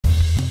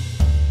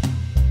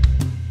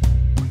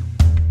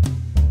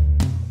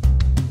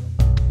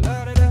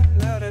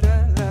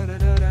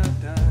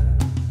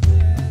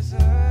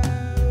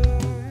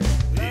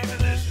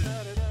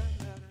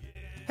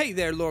Hey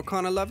there,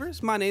 Lorcana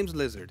lovers, my name's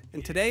Lizard,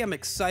 and today I'm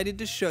excited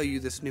to show you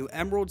this new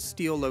Emerald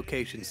Steel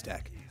Locations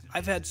deck.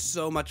 I've had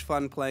so much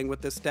fun playing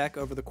with this deck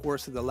over the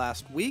course of the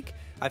last week.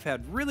 I've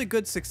had really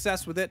good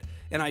success with it,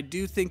 and I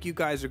do think you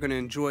guys are going to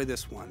enjoy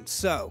this one.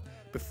 So,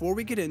 before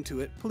we get into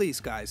it, please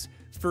guys,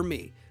 for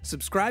me,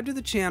 subscribe to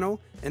the channel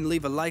and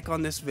leave a like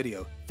on this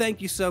video.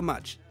 Thank you so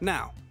much.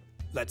 Now,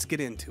 let's get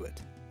into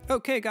it.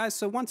 Okay guys,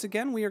 so once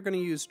again we are going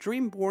to use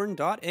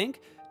Dreamborn.inc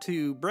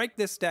to break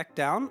this deck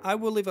down. I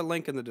will leave a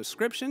link in the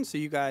description so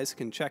you guys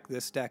can check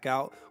this deck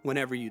out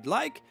whenever you'd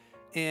like.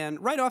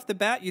 And right off the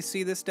bat, you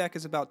see this deck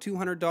is about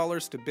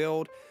 $200 to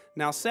build.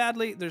 Now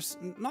sadly, there's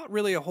not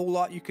really a whole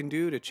lot you can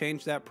do to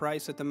change that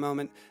price at the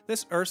moment.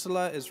 This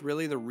Usula is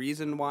really the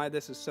reason why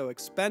this is so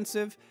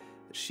expensive.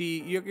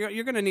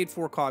 You're going to need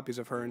 4 copies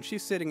of her, and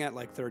she's sitting at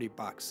like 30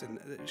 bucks, and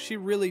she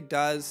really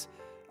does...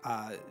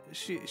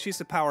 she's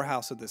the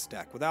powerhouse of this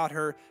deck. Without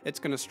her, it's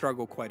going to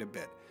struggle quite a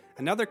bit.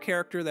 Another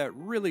character that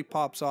really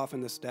pops off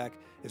in this deck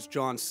is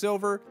John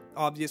Silver.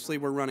 Obviously,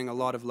 we're running a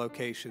lot of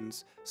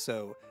locations,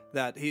 so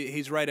that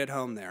he's right at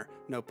home there,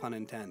 no pun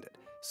intended.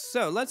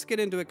 So let's get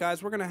into it,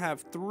 guys. We're going to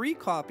have 3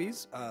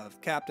 copies of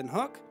Captain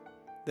Hook.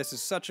 This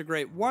is such a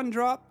great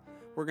 1-drop.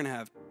 We're going to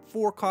have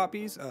 4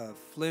 copies of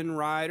Flynn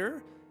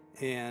Rider,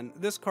 and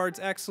this card's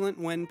excellent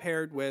when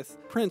paired with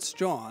Prince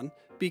John,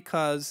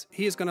 because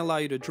he is going to allow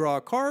you to draw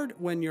a card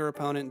when your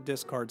opponent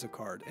discards a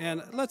card.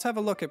 And let's have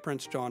a look at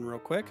Prince John real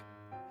quick.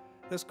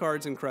 This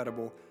card's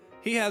incredible.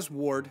 He has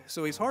Ward,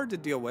 so he's hard to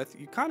deal with.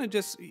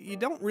 You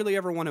don't really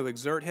ever want to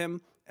exert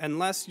him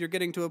unless you're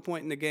getting to a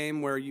point in the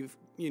game where you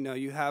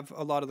have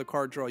a lot of the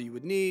card draw you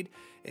would need,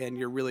 and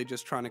you're really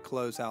just trying to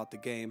close out the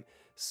game.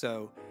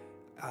 So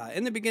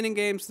in the beginning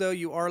games, though,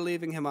 you are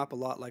leaving him up a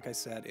lot, like I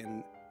said,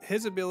 and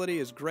his ability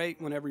is great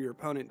whenever your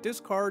opponent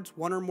discards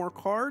 1 or more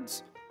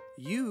cards.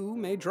 You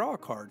may draw a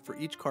card for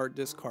each card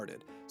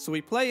discarded. So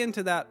we play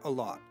into that a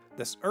lot.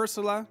 This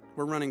Usula,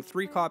 we're running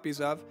 3 copies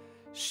of.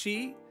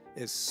 She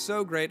is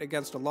so great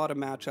against a lot of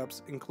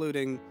matchups,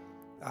 including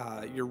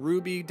your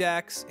Ruby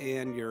decks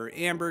and your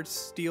Amber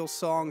Steel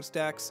Songs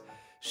decks.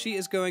 She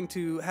is going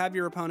to have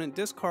your opponent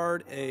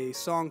discard a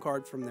song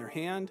card from their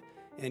hand,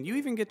 and you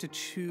even get to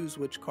choose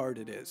which card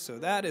it is. So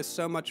that is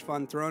so much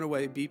fun. Throwing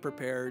away Be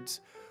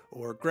Prepareds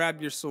or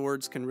Grab Your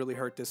Swords can really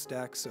hurt this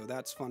deck, so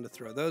that's fun to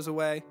throw those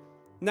away.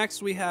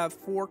 Next, we have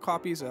 4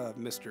 copies of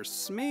Mr.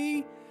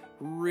 Smee.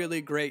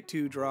 Really great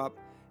 2-drop.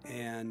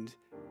 And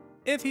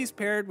if he's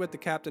paired with the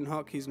Captain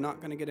Hook, he's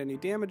not going to get any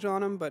damage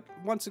on him. But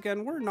once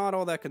again, we're not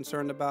all that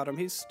concerned about him.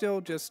 He's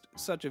still just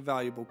such a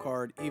valuable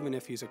card, even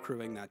if he's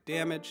accruing that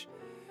damage.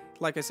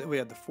 Like I said, we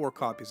had the 4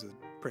 copies of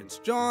Prince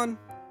John,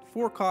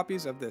 4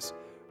 copies of this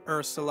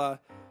Usula.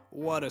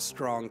 What a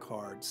strong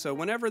card. So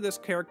whenever this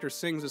character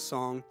sings a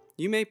song,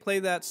 you may play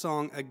that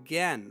song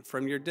again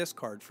from your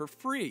discard for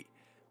free,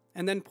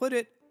 and then put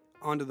it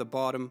onto the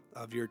bottom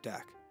of your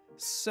deck.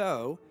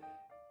 So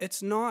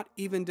it's not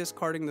even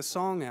discarding the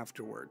song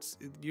afterwards.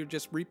 You're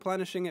just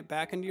replenishing it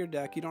back into your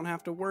deck. You don't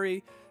have to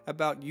worry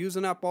about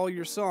using up all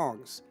your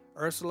songs.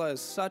 Usula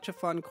is such a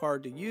fun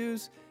card to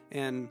use,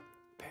 and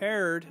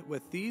paired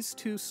with these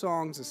 2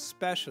 songs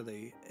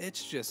especially,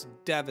 it's just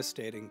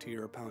devastating to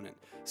your opponent.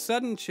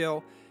 Sudden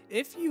Chill.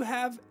 If you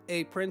have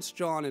a Prince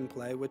John in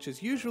play, which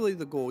is usually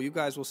the goal, you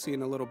guys will see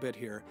in a little bit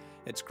here,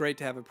 it's great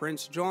to have a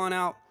Prince John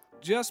out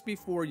just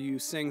before you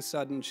sing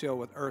Sudden Chill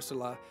with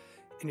Usula,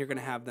 and you're going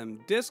to have them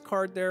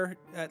discard their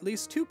at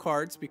least 2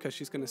 cards because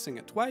she's going to sing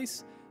it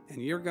twice,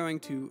 and you're going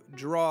to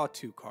draw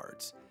 2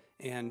 cards.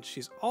 And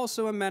she's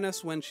also a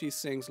menace when she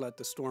sings Let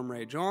the Storm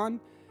Rage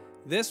On.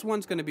 This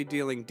one's going to be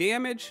dealing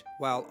damage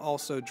while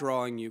also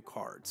drawing you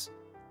cards.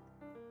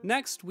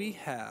 Next, we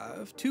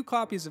have 2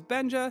 copies of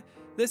Benja.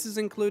 This is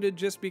included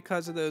just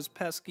because of those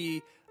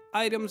pesky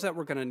items that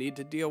we're going to need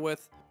to deal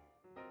with.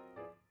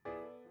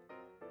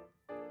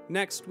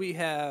 Next, we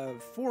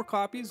have 4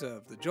 copies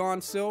of the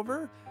John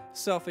Silver.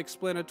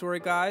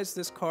 Self-explanatory, guys.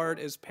 This card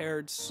is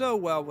paired so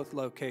well with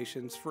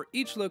locations. For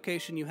each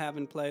location you have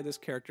in play, this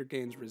character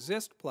gains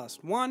Resist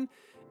 +1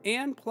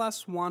 and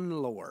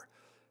 +1 lore.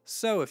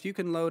 So if you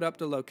can load up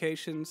the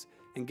locations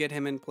and get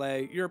him in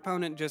play, your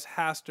opponent just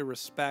has to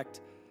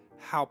respect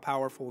how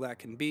powerful that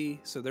can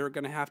be. So they're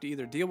going to have to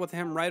either deal with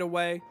him right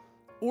away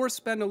or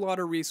spend a lot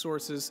of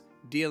resources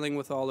dealing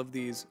with all of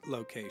these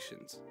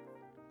locations.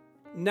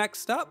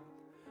 Next up,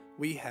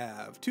 we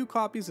have 2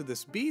 copies of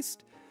this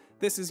Beast.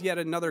 This is yet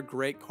another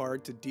great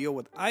card to deal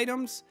with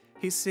items.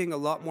 He's seeing a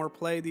lot more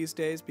play these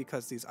days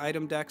because these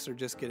item decks are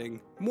just getting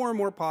more and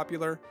more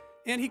popular,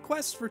 and he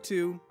quests for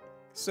 2.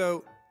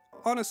 So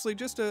honestly,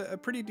 just a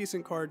pretty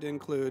decent card to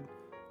include.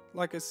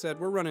 Like I said,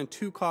 we're running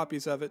 2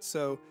 copies of it,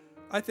 so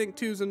I think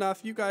 2's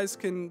enough. You guys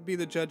can be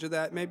the judge of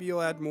that. Maybe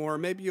you'll add more.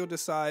 Maybe you'll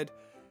decide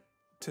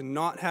to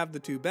not have the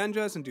 2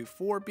 Benjas and do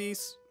 4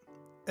 Beasts.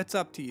 It's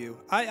up to you.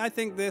 I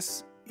think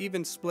this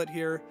even split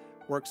here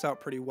works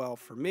out pretty well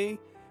for me.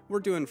 We're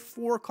doing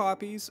 4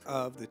 copies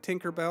of the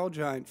Tinkerbell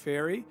Giant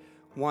Fairy.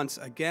 Once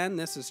again,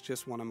 this is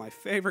just one of my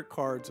favorite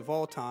cards of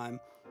all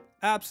time.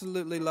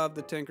 Absolutely love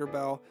the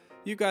Tinkerbell.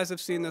 You guys have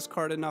seen this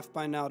card enough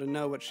by now to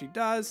know what she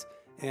does,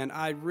 and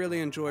I really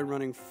enjoy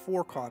running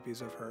 4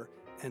 copies of her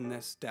in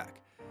this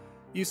deck.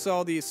 You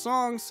saw these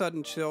songs,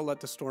 Sudden Chill,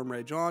 Let the Storm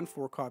Rage On,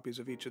 4 copies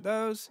of each of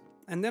those.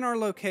 And then our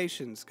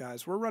locations,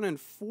 guys. We're running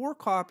 4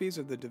 copies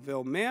of the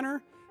DeVille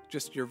Manor,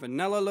 just your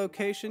vanilla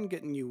location,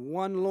 getting you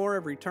 1 lore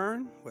every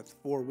turn with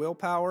 4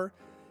 willpower.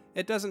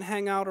 It doesn't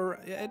hang out or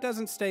it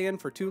doesn't stay in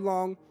for too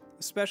long,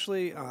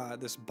 especially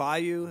this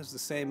Bayou is the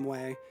same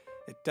way.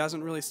 It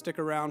doesn't really stick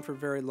around for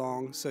very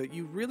long, so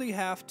you really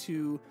have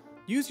to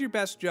use your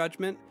best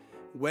judgment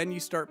when you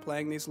start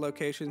playing these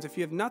locations. If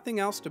you have nothing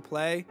else to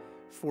play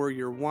for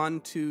your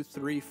 1, 2,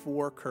 3,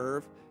 4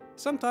 curve,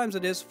 sometimes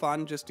it is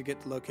fun just to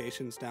get the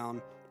locations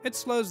down. It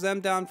slows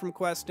them down from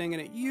questing,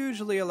 and it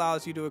usually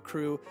allows you to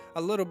accrue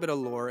a little bit of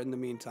lore in the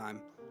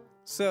meantime.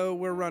 So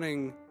we're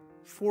running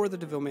 4 of the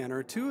DeVille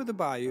Manor, 2 of the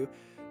Bayou,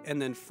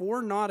 and then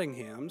 4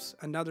 Nottinghams,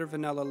 another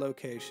vanilla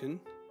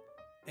location.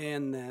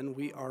 And then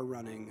we are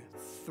running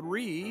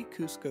 3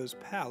 Cusco's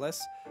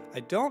Palace.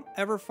 I don't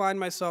ever find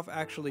myself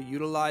actually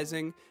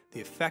utilizing the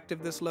effect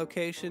of this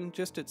location,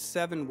 just at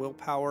 7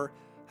 willpower.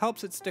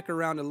 Helps it stick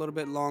around a little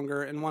bit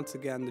longer, and once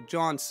again, the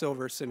John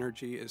Silver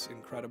synergy is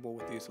incredible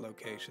with these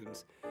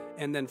locations.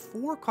 And then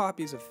 4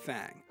 copies of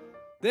Fang.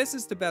 This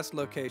is the best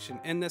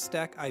location in this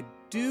deck. I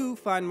do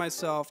find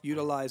myself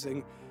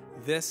utilizing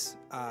this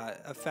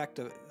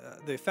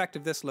the effect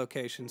of this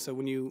location. So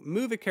when you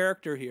move a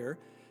character here,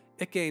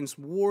 it gains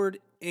ward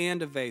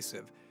and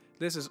evasive.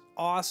 This is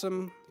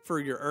awesome for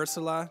your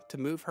Usula to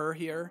move her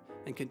here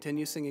and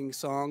continue singing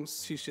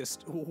songs. She's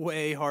just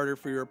way harder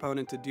for your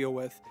opponent to deal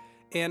with.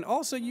 And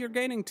also, you're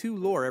gaining 2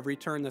 lore every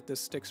turn that this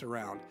sticks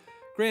around.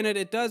 Granted,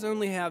 it does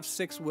only have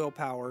 6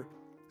 willpower,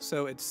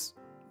 so it's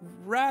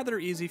rather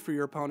easy for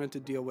your opponent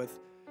to deal with.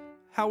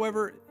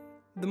 However,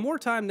 the more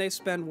time they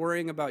spend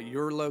worrying about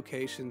your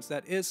locations,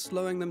 that is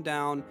slowing them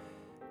down,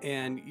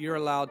 and you're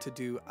allowed to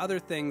do other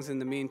things in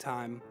the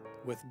meantime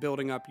with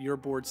building up your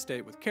board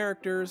state with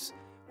characters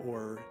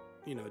or,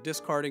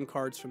 discarding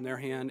cards from their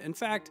hand. In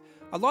fact,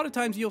 a lot of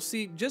times you'll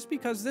see, just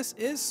because this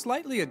is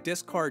slightly a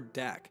discard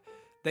deck,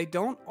 they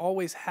don't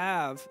always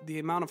have the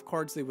amount of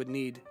cards they would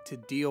need to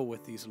deal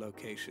with these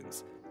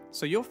locations.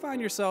 So you'll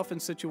find yourself in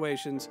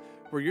situations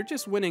where you're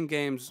just winning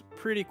games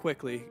pretty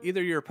quickly.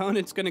 Either your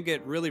opponent's going to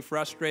get really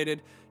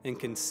frustrated and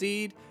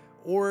concede,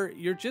 or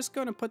you're just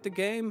going to put the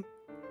game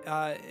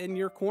in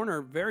your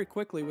corner very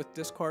quickly with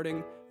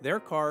discarding their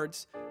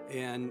cards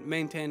and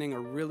maintaining a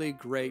really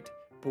great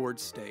board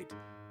state.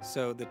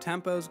 So the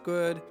tempo's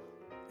good,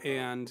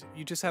 and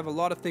you just have a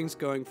lot of things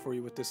going for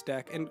you with this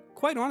deck. And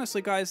quite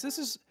honestly, guys, this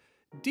is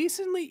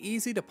decently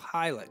easy to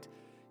pilot.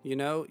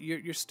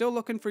 You're still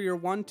looking for your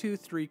 1, 2,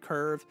 3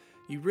 curve.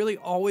 You really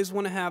always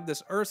want to have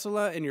this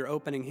Usula in your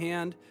opening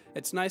hand.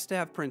 It's nice to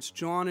have Prince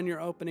John in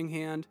your opening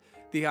hand.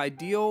 The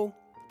ideal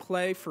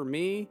play for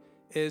me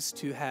is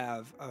to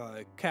have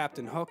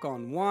Captain Hook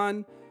on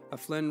 1, a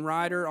Flynn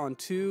Rider on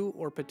 2,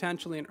 or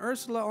potentially an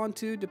Usula on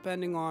 2,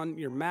 depending on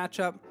your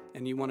matchup,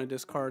 and you want to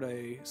discard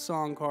a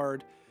song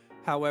card.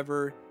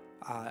 However,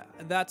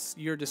 that's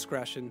your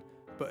discretion.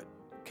 But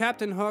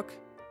Captain Hook,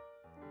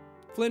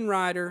 Flynn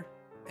Rider,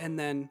 and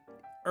then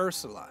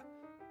Usula.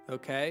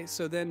 Okay,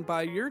 so then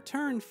by your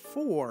turn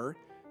 4,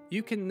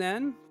 you can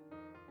then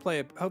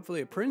play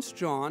hopefully a Prince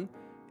John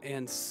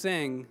and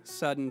sing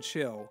Sudden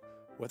Chill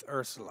with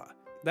Usula.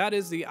 That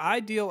is the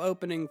ideal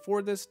opening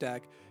for this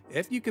deck.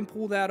 If you can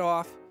pull that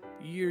off,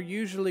 you're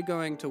usually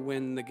going to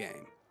win the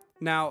game.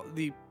 Now,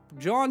 the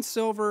John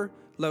Silver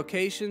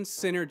location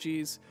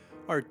synergies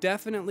are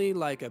definitely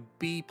like a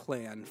B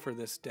plan for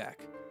this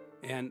deck.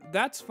 And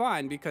that's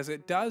fine because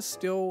it does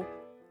still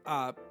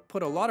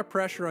put a lot of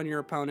pressure on your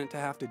opponent to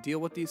have to deal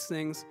with these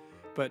things.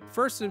 But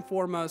first and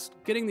foremost,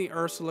 getting the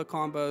Usula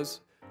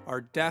combos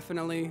are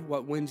definitely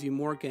what wins you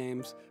more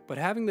games. But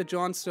having the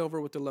John Silver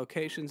with the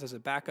locations as a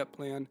backup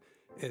plan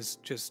is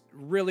just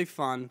really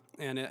fun.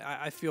 And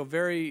I feel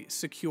very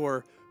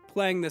secure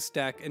playing this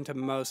deck into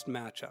most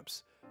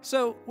matchups.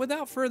 So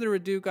without further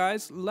ado,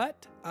 guys,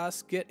 let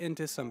us get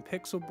into some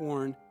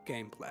Pixelborn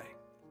gameplay.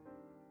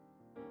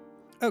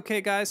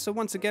 Okay guys, so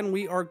once again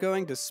we are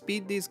going to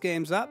speed these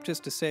games up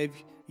just to save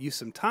you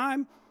some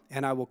time,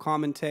 and I will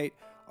commentate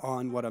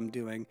on what I'm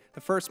doing.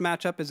 The first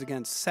matchup is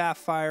against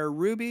Sapphire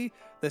Ruby.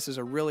 This is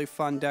a really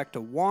fun deck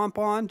to womp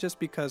on just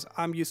because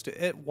I'm used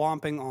to it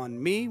womping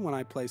on me when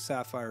I play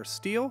Sapphire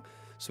Steel,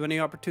 so any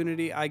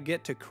opportunity I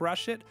get to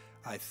crush it,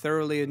 I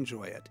thoroughly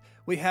enjoy it.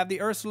 We have the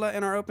Usula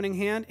in our opening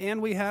hand,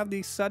 and we have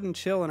the Sudden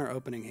Chill in our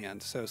opening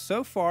hand,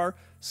 so far,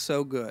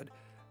 so good.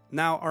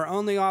 Now, our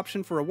only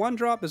option for a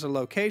 1-drop is a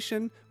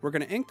location. We're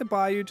going to ink the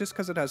Bayou just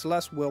because it has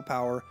less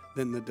willpower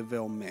than the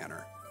DeVille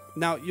Manor.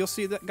 Now, you'll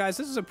see that, guys,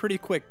 this is a pretty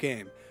quick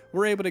game.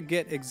 We're able to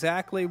get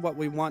exactly what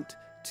we want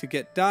to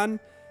get done,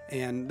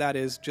 and that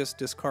is just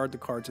discard the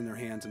cards in their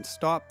hands and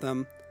stop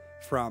them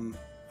from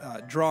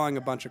drawing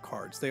a bunch of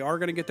cards. They are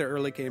going to get their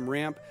early game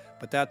ramp,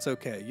 but that's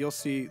okay. You'll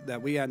see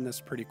that we end this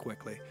pretty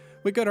quickly.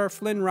 We got our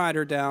Flynn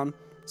Rider down,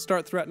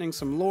 start threatening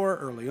some lore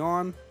early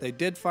on. They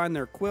did find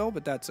their Quill,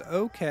 but that's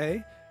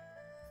okay.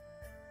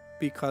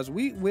 because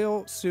we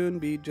will soon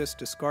be just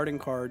discarding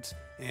cards,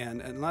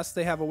 and unless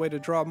they have a way to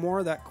draw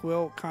more, that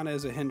quill kind of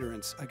is a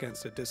hindrance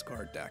against a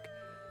discard deck.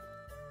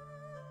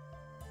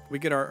 We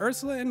get our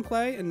Ursula in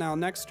play, and now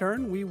next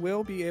turn we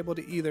will be able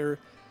to either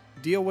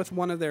deal with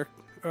one of their...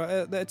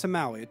 it's a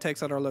Maui. It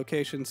takes out our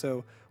location,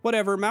 so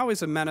whatever.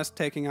 Maui's a menace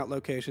taking out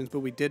locations, but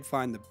we did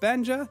find the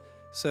Benja.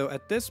 So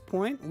at this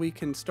point, we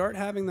can start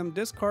having them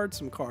discard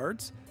some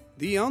cards,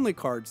 the only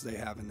cards they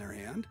have in their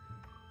hand,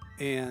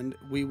 and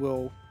we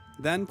will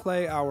then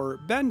play our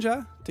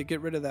Benja to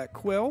get rid of that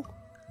quill,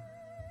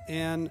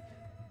 and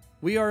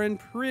we are in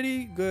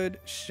pretty good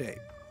shape.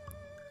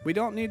 We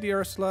don't need the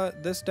Ursula.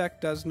 This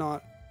deck does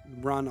not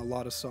run a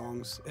lot of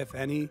songs, if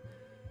any,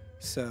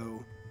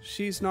 so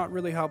she's not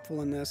really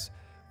helpful in this.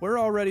 We're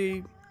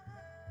already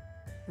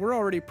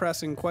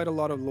pressing quite a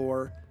lot of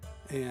lore,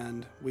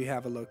 and we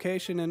have a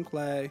location in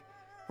play.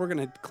 We're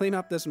going to clean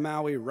up this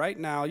Maui right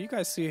now. You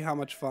guys see how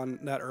much fun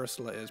that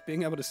Ursula is,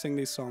 being able to sing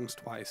these songs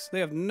twice. They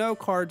have no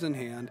cards in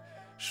hand.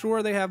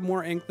 Sure, they have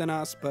more ink than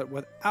us, but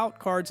without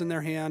cards in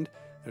their hand,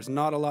 there's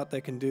not a lot they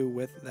can do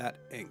with that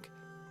ink.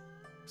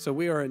 So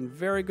we are in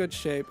very good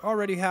shape.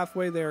 Already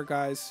halfway there,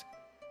 guys.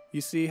 You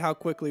see how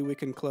quickly we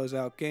can close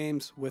out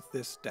games with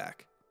this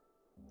deck.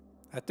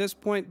 At this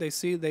point, they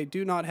see they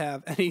do not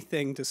have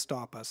anything to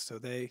stop us, so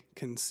they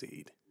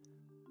concede.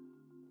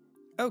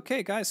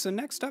 Okay, guys, so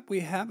next up we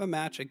have a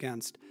match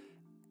against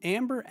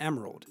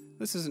Emerald.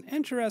 This is an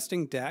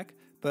interesting deck,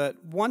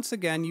 but once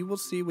again, you will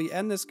see we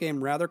end this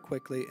game rather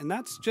quickly, and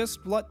that's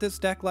just what this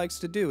deck likes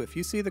to do. If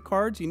you see the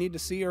cards you need to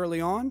see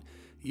early on,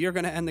 you're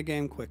going to end the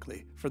game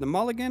quickly. For the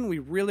mulligan, we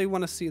really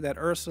want to see that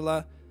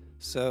Ursula,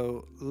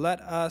 so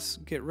let us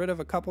get rid of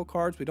a couple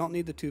cards. We don't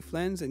need the 2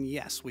 Flynns, and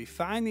yes, we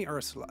find the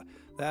Ursula.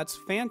 That's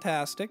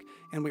fantastic,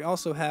 and we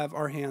also have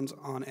our hands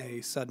on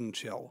a Sudden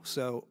Chill.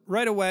 So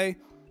right away,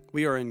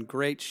 we are in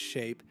great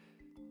shape,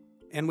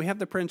 and we have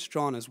the Prince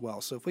John as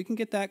well. So if we can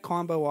get that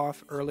combo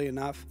off early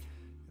enough,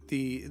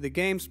 the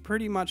game's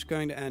pretty much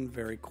going to end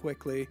very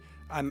quickly.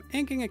 I'm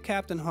inking a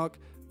Captain Hook,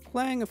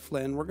 playing a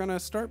Flynn. We're going to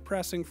start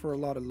pressing for a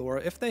lot of lore.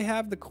 If they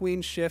have the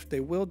Queen Shift, they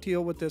will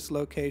deal with this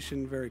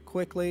location very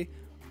quickly,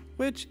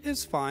 which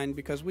is fine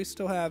because we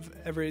still have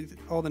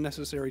all the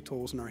necessary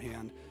tools in our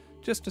hand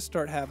just to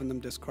start having them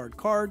discard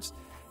cards.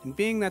 And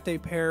being that they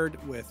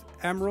paired with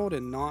Emerald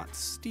and not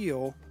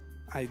Steel,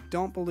 I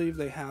don't believe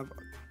they have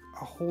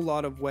a whole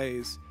lot of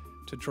ways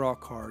to draw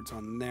cards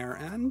on their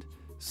end,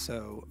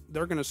 so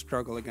they're going to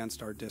struggle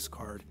against our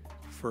discard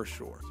for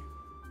sure.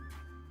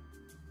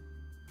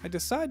 I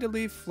decide to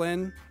leave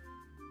Flynn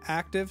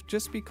active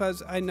just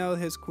because I know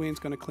his queen's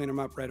going to clean him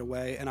up right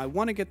away, and I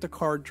want to get the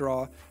card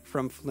draw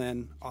from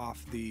Flynn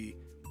off the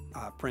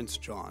Prince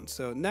John.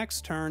 So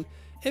next turn,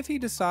 if he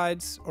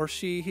decides, or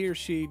he or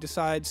she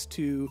decides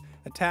to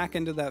attack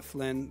into that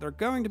Flynn, they're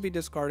going to be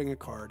discarding a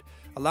card,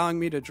 allowing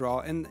me to draw,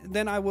 and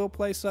then I will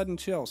play Sudden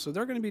Chill. So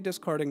they're going to be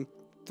discarding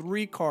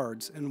 3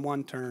 cards in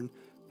one turn,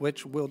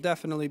 which will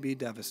definitely be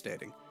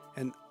devastating.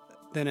 And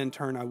then in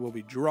turn, I will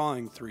be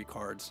drawing 3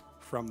 cards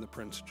from the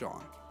Prince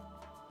John.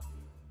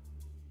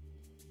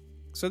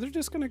 So they're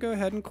just going to go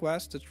ahead and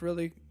quest. It's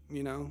really,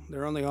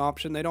 their only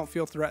option. They don't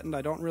feel threatened.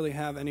 I don't really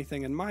have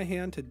anything in my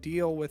hand to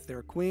deal with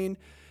their queen.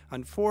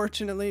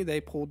 Unfortunately,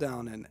 they pull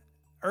down an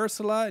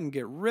Ursula and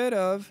get rid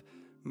of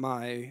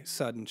my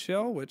Sudden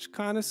Chill, which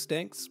kind of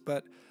stinks,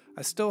 but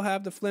I still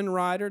have the Flynn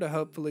Rider to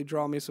hopefully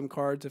draw me some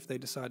cards if they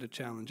decide to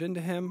challenge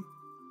into him.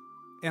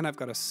 And I've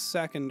got a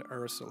second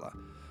Ursula.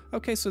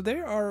 Okay, so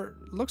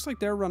looks like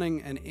they're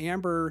running an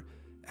Amber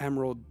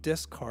Emerald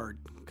discard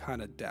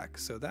kind of deck.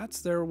 So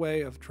that's their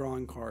way of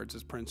drawing cards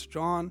is Prince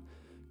John.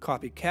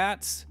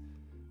 Copycats.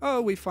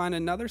 Oh, we find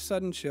another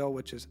Sudden Chill,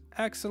 which is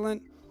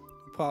excellent.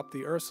 Pop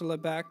the Ursula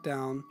back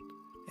down,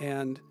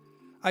 and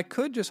I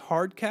could just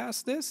hard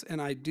cast this,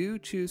 and I do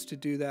choose to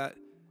do that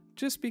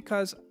just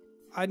because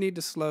I need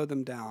to slow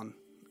them down.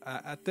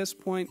 At this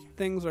point,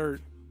 things are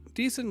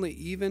decently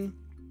even,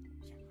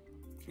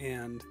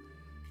 and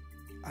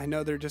I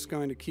know they're just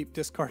going to keep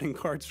discarding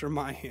cards from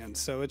my hand,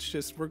 so it's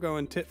just we're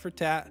going tit for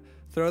tat,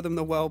 throw them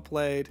the well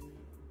played.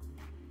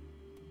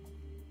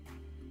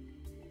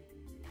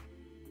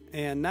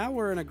 And now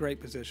we're in a great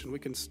position. We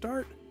can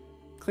start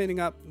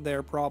cleaning up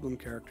their problem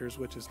characters,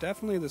 which is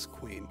definitely this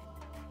queen.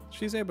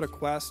 She's able to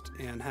quest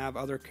and have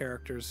other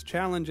characters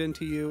challenge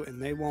into you,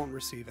 and they won't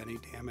receive any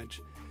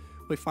damage.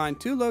 We find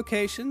 2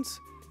 locations.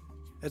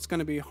 It's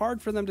going to be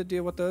hard for them to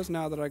deal with those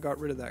now that I got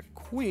rid of that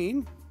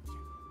queen.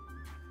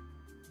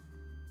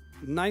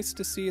 Nice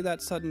to see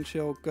that Sudden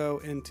Chill go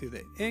into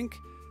the ink.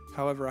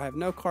 However, I have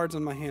no cards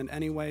in my hand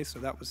anyway, so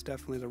that was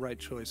definitely the right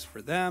choice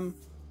for them.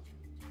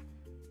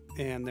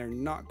 And they're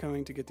not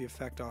going to get the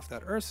effect off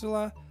that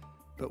Ursula.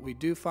 But we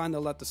do find the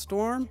Let the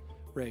Storm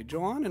rage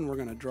on, and we're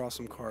going to draw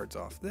some cards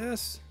off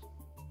this.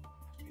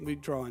 We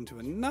draw into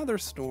another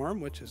Storm,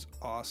 which is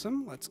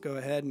awesome. Let's go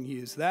ahead and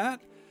use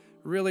that.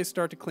 Really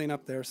start to clean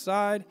up their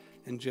side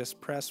and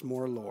just press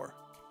more lore.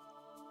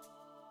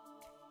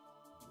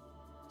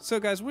 So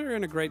guys, we're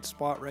in a great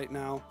spot right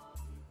now.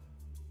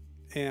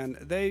 and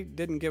they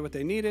didn't get what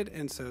they needed,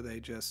 and so they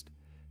just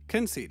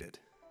conceded.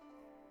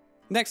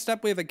 Next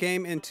up, we have a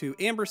game into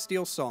Amber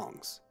Steel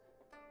songs.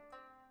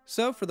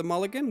 So for the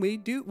mulligan,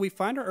 we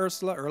find our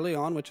Usula early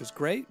on, which is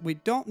great. We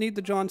don't need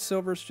the John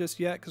Silvers just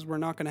yet because we're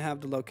not going to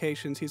have the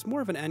locations. He's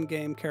more of an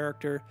endgame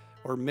character,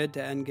 or mid to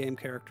endgame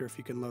character if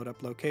you can load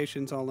up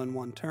locations all in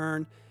one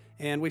turn.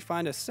 And we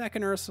find a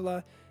second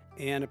Usula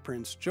and a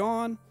Prince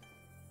John.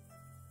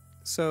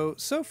 So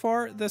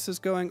far this is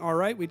going all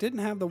right. We didn't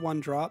have the one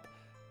drop,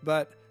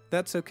 but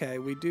that's okay.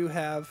 We do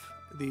have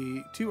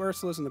the two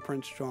Usulas and the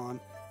Prince John,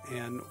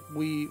 and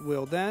we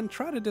will then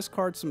try to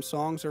discard some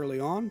songs early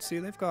on. See,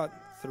 they've got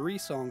 3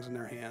 songs in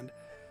their hand,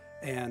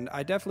 and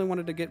I definitely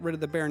wanted to get rid of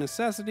the bare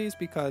necessities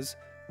because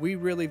we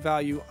really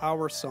value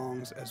our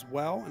songs as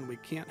well, and we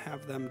can't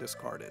have them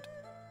discarded.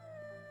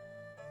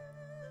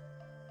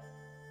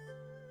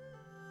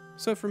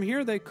 So from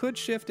here, they could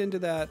shift into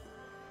that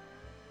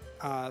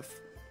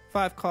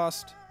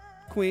 5-cost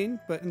queen,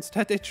 but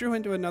instead they drew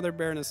into another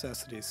bare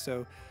necessities,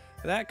 so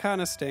that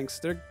kind of stinks.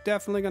 They're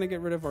definitely going to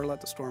get rid of our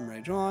Let the Storm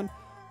Rage On.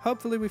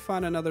 Hopefully we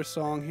find another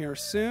song here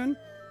soon,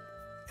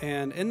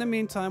 and in the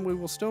meantime we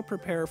will still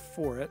prepare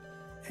for it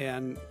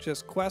and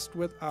just quest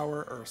with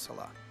our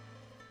Usula.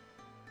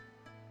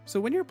 So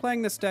when you're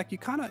playing this deck,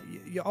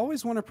 you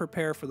always want to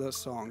prepare for those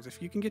songs.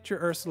 If you can get your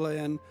Usula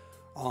in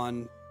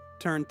on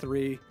turn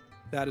 3,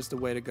 that is the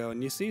way to go.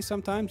 And you see,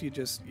 sometimes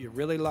you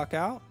really luck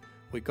out.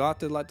 We got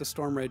to Let the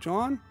Storm Rage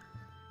On.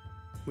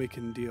 We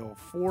can deal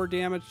 4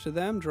 damage to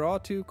them, draw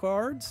 2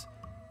 cards,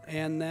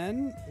 and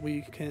then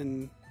we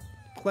can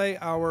play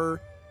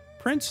our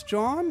Prince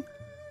John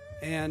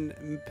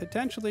and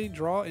potentially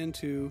draw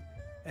into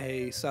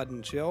a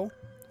sudden chill,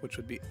 which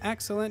would be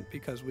excellent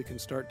because we can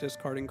start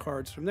discarding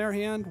cards from their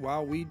hand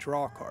while we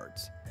draw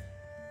cards.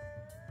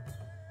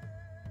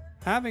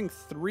 Having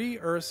 3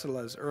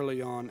 Usulas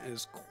early on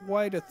is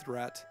quite a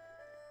threat.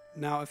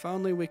 Now, if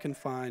only we can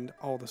find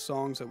all the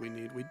songs that we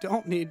need. We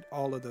don't need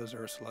all of those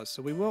Usulas,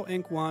 so we will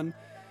ink 1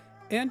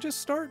 and just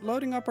start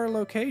loading up our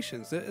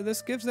locations.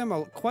 This gives them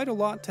quite a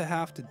lot to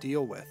have to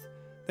deal with.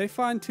 They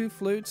find 2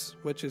 flutes,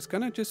 which is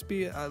going to just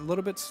be a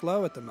little bit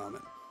slow at the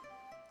moment.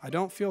 I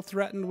don't feel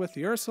threatened with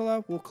the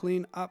Usula. We'll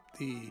clean up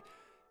the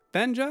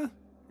Benja,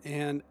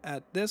 and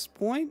at this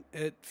point,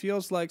 it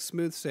feels like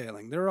smooth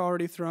sailing. They're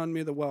already throwing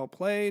me the well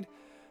played.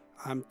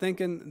 I'm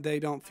thinking they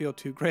don't feel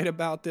too great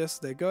about this.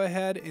 They go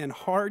ahead and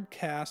hard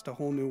cast a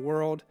whole new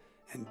world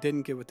and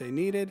didn't get what they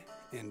needed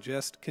and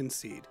just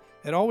concede.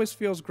 It always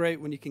feels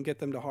great when you can get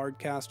them to hard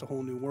cast a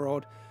whole new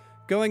world.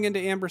 Going into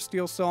Amber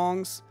Steel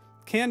songs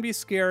can be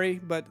scary,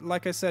 but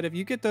like I said, if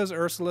you get those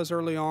Usulas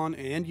early on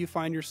and you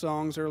find your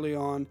songs early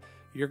on,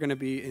 you're going to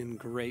be in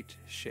great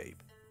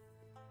shape.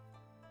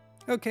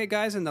 Okay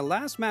guys, and the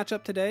last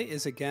matchup today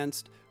is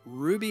against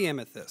Ruby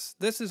Amethyst.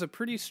 This is a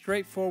pretty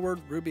straightforward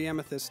Ruby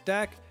Amethyst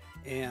deck,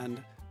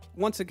 and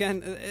once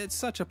again, it's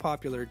such a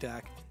popular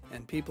deck,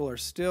 and people are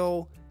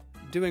still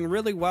doing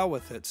really well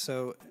with it,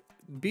 so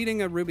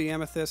beating a Ruby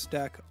Amethyst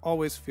deck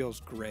always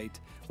feels great.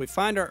 We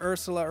find our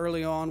Usula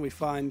early on, we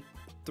find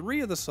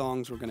 3 of the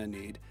songs we're going to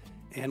need,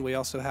 and we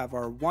also have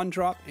our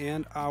 1-drop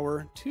and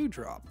our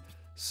 2-drop.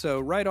 So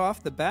right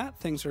off the bat,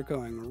 things are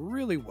going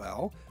really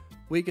well.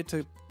 We get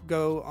to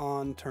go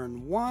on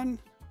turn 1,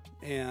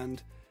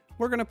 and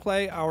we're going to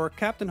play our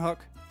Captain Hook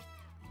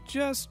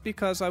just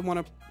because I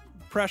want to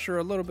pressure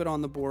a little bit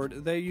on the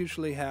board. They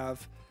usually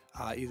have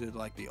either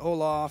like the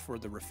Olaf or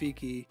the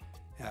Rafiki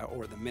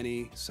or the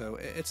Mini, so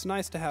it's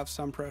nice to have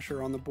some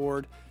pressure on the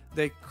board.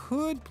 They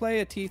could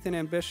play a Teeth and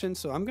Ambition,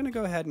 so I'm going to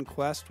go ahead and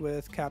quest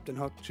with Captain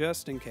Hook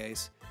just in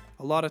case.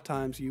 A lot of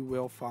times you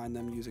will find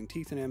them using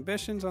Teeth and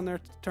Ambitions on their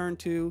turn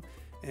 2,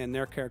 and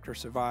their character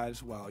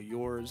survives while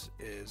yours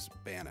is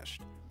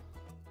banished.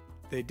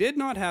 They did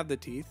not have the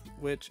Teeth,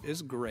 which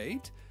is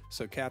great,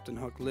 so Captain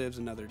Hook lives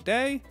another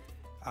day.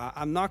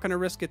 I'm not going to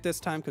risk it this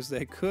time because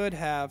they could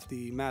have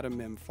the Madam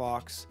Mim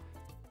Fox.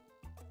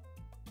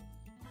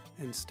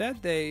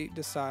 Instead, they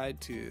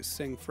decide to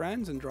sing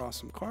Friends and draw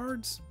some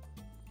cards.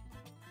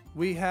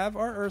 We have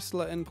our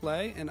Usula in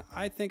play, and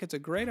I think it's a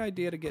great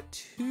idea to get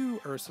 2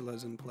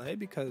 Usulas in play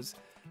because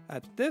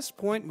at this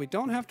point we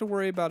don't have to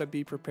worry about a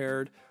Be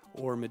Prepared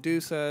or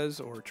Medusas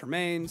or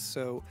Tremaines,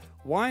 so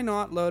why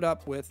not load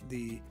up with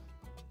the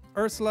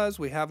Ursulas?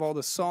 We have all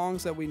the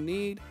songs that we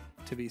need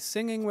to be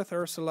singing with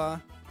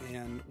Usula,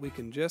 and we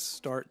can just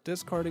start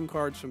discarding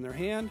cards from their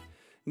hand.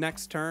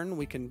 Next turn,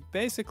 we can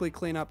basically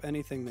clean up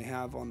anything they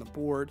have on the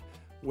board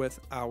with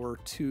our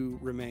 2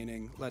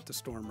 remaining Let the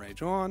Storm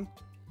Rage On.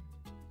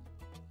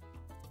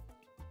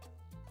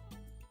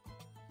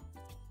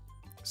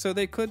 So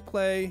they could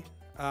play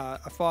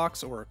a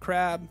Fox or a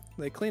Crab.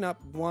 They clean up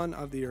 1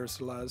 of the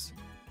Ursulas,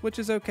 which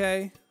is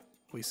okay.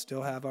 We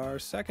still have our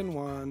second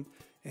one,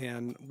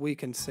 and we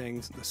can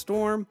sing the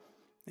Storm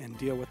and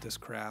deal with this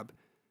Crab.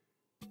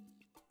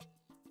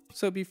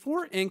 So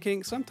before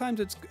inking, sometimes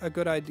it's a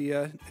good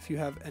idea, if you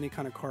have any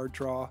kind of card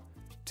draw,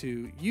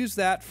 to use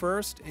that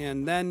first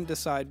and then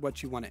decide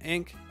what you want to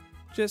ink,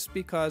 just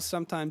because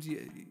sometimes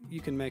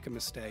you can make a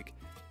mistake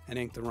and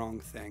ink the wrong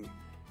thing.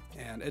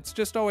 And it's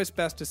just always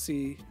best to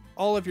see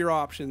all of your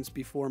options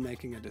before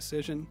making a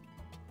decision.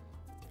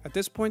 At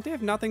this point, they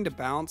have nothing to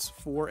bounce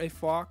for a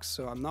fox,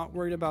 so I'm not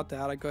worried about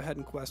that. I go ahead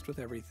and quest with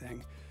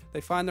everything. They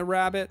find the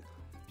rabbit.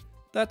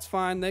 That's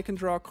fine. They can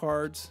draw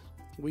cards.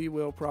 We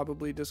will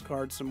probably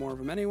discard some more of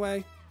them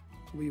anyway.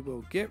 We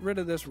will get rid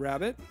of this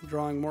rabbit,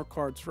 drawing more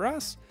cards for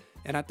us.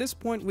 And at this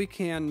point, we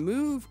can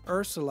move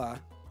Usula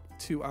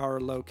to our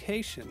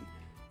location,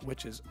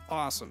 which is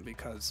awesome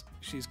because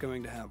she's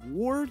going to have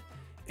ward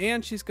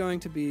and she's going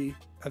to be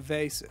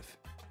evasive.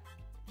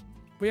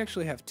 We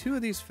actually have 2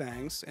 of these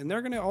fangs, and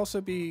they're going to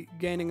also be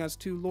gaining us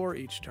 2 lore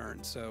each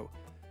turn. So,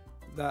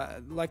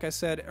 like I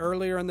said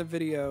earlier in the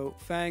video,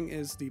 Fang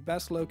is the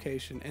best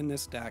location in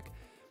this deck.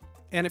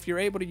 And if you're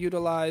able to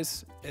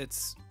utilize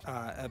its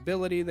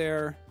ability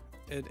there,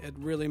 it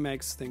really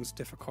makes things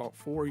difficult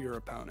for your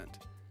opponent.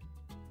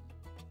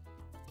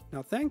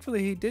 Now,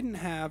 thankfully, he didn't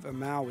have a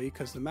Maui,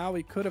 because the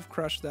Maui could have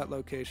crushed that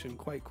location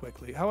quite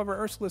quickly. However,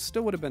 Ursula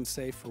still would have been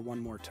safe for 1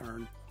 more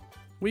turn.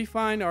 We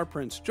find our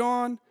Prince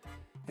John,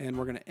 and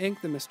we're going to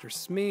ink the Mr.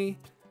 Smee.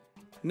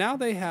 Now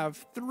they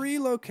have 3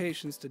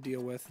 locations to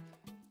deal with,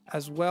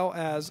 as well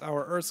as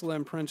our Ursula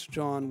and Prince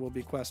John will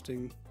be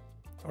questing,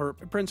 or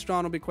Prince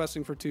John will be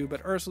questing for 2,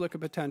 but Ursula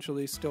could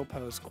potentially still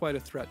pose quite a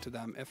threat to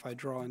them if I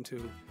draw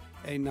into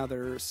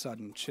another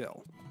sudden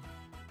chill.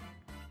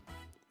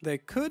 They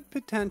could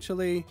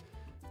potentially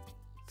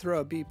throw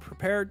a Be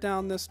Prepared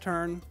down this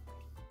turn.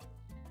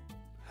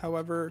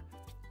 However,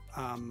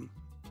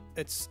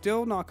 it's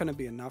still not going to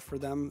be enough for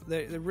them.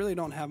 They really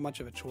don't have much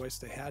of a choice.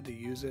 They had to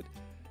use it,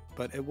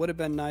 but it would have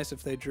been nice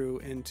if they drew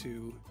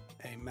into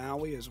a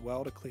Maui as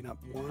well to clean up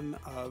 1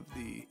 of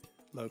the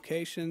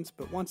locations.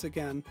 But once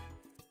again,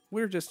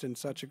 we're just in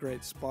such a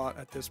great spot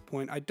at this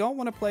point. I don't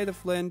want to play the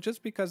Flynn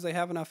just because they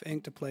have enough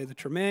ink to play the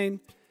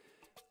Tremaine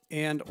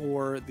and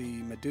or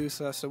the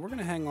Medusa, so we're going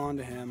to hang on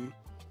to him.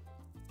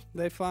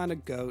 They find a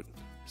goat.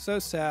 So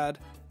sad.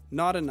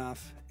 Not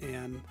enough,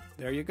 and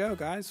there you go,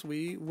 guys.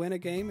 We win a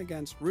game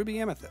against Ruby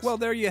Amethyst. Well,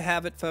 there you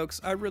have it,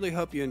 folks. I really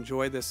hope you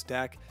enjoy this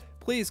deck.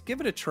 Please give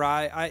it a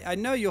try. I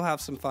know you'll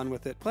have some fun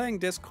with it. Playing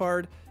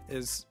discard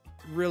is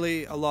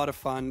really a lot of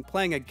fun.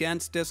 Playing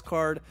against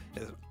discard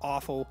is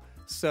awful.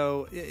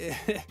 So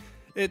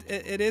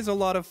it is a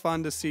lot of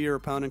fun to see your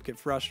opponent get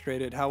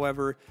frustrated.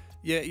 However,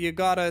 you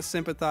gotta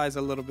sympathize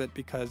a little bit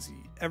because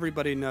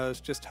everybody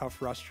knows just how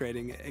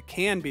frustrating it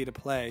can be to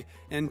play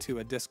into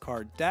a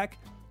discard deck.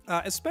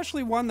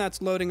 Especially one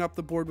that's loading up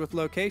the board with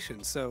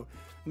locations. So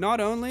not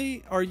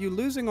only are you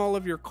losing all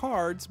of your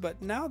cards,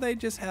 but now they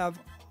just have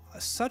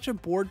such a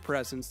board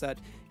presence that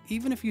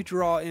even if you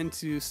draw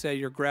into, say,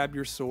 your Grab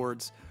Your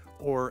Swords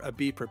or a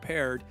Be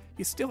Prepared,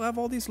 you still have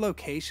all these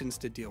locations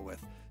to deal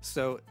with.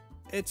 So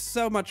it's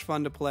so much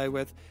fun to play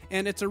with,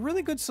 and it's a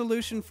really good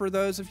solution for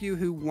those of you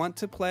who want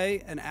to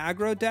play an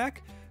aggro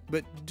deck,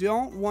 but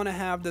don't want to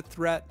have the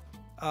threat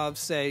of,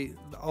 say,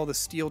 all the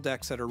steel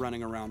decks that are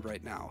running around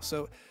right now.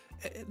 So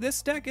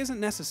this deck isn't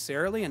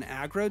necessarily an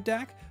aggro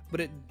deck, but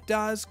it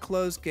does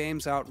close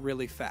games out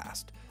really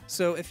fast.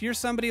 So if you're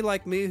somebody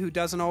like me who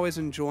doesn't always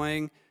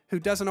enjoy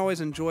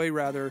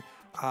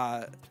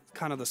kind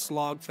of the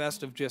slog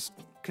fest of just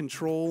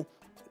control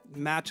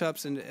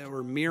matchups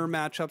or mirror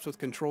matchups with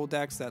control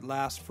decks that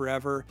last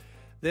forever,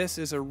 this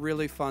is a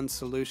really fun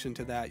solution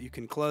to that. You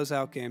can close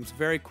out games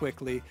very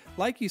quickly.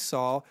 Like you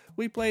saw,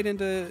 we played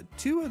into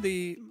 2 of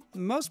the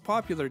most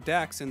popular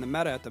decks in the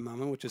meta at the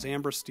moment, which is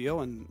Amber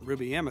Steel and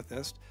Ruby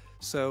Amethyst.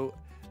 So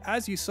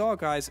as you saw,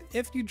 guys,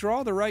 if you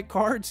draw the right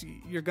cards,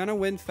 you're going to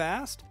win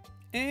fast,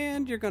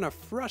 and you're going to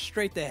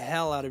frustrate the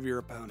hell out of your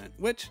opponent,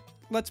 which,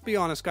 let's be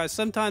honest, guys,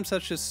 sometimes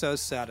that's just so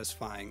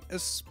satisfying,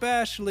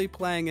 especially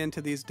playing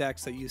into these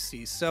decks that you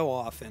see so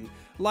often,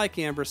 like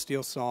Amber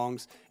Steel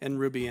Songs and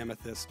Ruby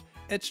Amethyst.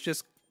 It's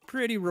just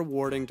pretty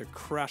rewarding to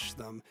crush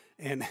them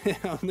and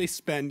only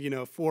spend,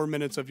 4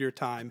 minutes of your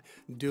time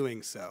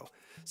doing so.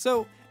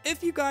 So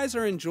if you guys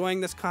are enjoying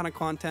this kind of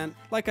content,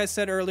 like I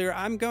said earlier,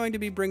 I'm going to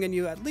be bringing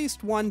you at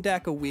least 1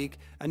 deck a week,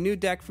 a new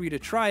deck for you to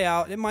try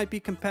out. It might be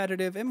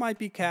competitive, it might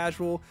be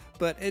casual,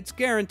 but it's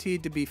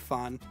guaranteed to be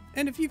fun.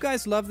 And if you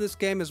guys love this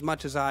game as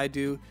much as I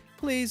do,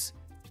 please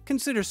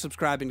consider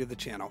subscribing to the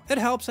channel. It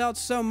helps out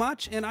so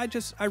much, and I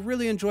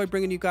really enjoy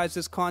bringing you guys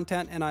this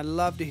content, and I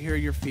love to hear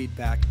your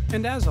feedback.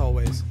 And as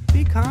always,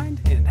 be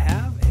kind and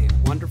have a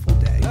wonderful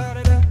day.